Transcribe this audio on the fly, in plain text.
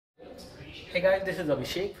Hey guys, this is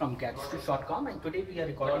Abhishek from GadgetsToUse.com, and today we are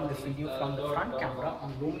recording this video from the front camera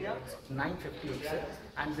on Lumia 950XL,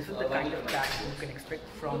 and this is the kind of clarity you can expect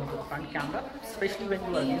from the front camera, especially when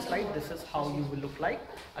you are in this light. This is how you will look like.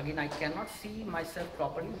 Again, I cannot see myself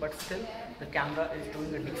properly, but still the camera is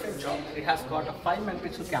doing a decent job. It has got a 5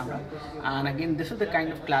 megapixel camera, and again this is the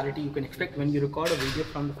kind of clarity you can expect when you record a video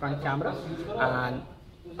from the front camera. And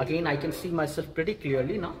again, I can see myself pretty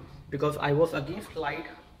clearly now because I was against light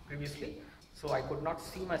previously, so I could not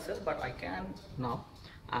see myself, but I can now.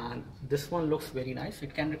 And this one looks very nice.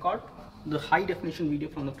 It can record the high definition video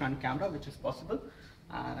from the front camera, which is possible.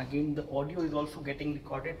 And again, the audio is also getting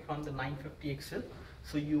recorded from the 950XL,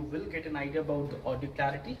 so you will get an idea about the audio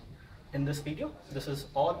clarity in this video. This is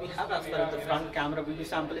all we have as far as the front camera video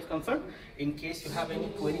sample is concerned. In case you have any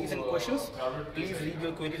queries and questions, please leave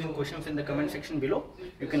your queries and questions in the comment section below.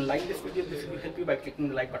 You can like this video. This will help you by clicking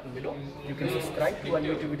the like button below. You can subscribe to our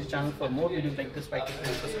YouTube video channel for more videos like this by clicking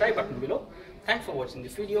the subscribe button below. Thanks for watching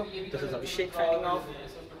this video. This is Abhishek signing off.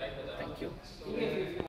 Thank you.